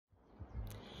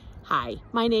Hi,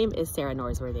 my name is Sarah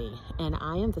Norsworthy, and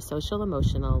I am the Social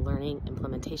Emotional Learning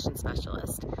Implementation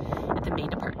Specialist at the Maine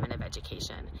Department of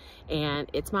Education. And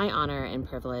it's my honor and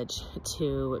privilege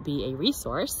to be a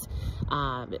resource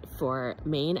for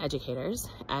Maine educators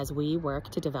as we work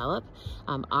to develop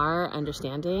our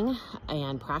understanding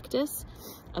and practice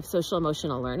of social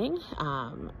emotional learning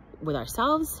with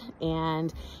ourselves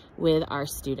and with our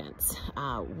students.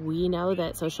 We know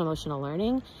that social emotional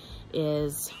learning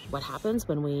is what happens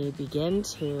when we begin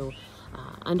to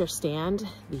understand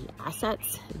the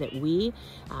assets that we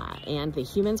and the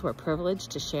humans we're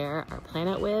privileged to share our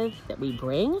planet with, that we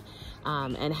bring,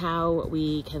 and how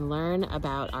we can learn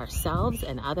about ourselves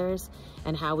and others,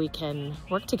 and how we can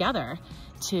work together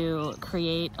to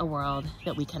create a world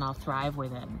that we can all thrive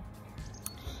within.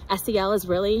 SEL is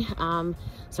really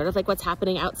sort of like what's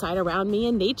happening outside around me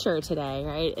in nature today,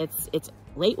 right? It's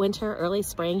late winter, early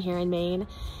spring here in Maine,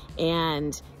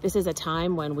 and this is a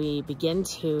time when we begin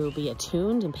to be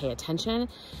attuned and pay attention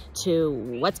to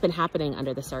what's been happening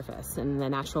under the surface in the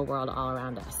natural world all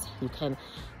around us. You can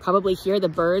probably hear the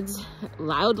birds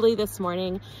loudly this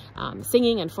morning,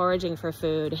 singing and foraging for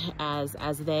food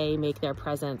as they make their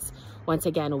presence once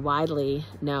again widely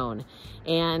known.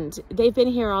 And they've been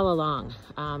here all along.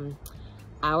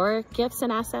 Our gifts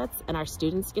and assets and our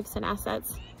students' gifts and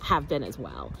assets have been as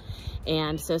well.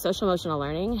 And so social emotional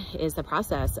learning is the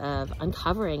process of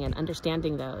uncovering and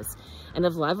understanding those and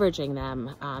of leveraging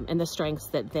them and the strengths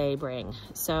that they bring.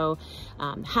 So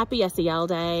happy SEL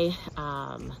Day.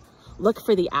 Look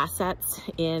for the assets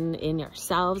in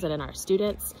yourselves and in our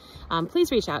students.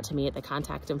 Please reach out to me at the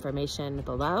contact information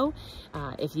below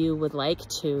if you would like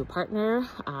to partner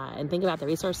and think about the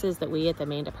resources that we at the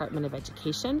Maine Department of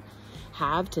Education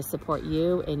have to support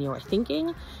you in your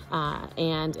thinking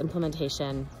and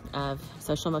implementation of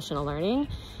social emotional learning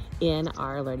in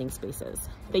our learning spaces.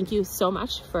 Thank you so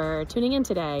much for tuning in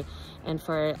today and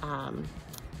for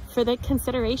the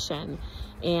consideration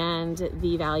and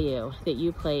the value that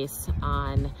you place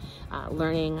on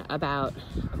learning about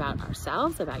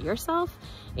ourselves, about yourself,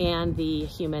 and the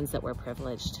humans that we're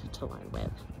privileged to learn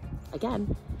with.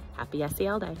 Again, happy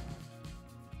SEL Day.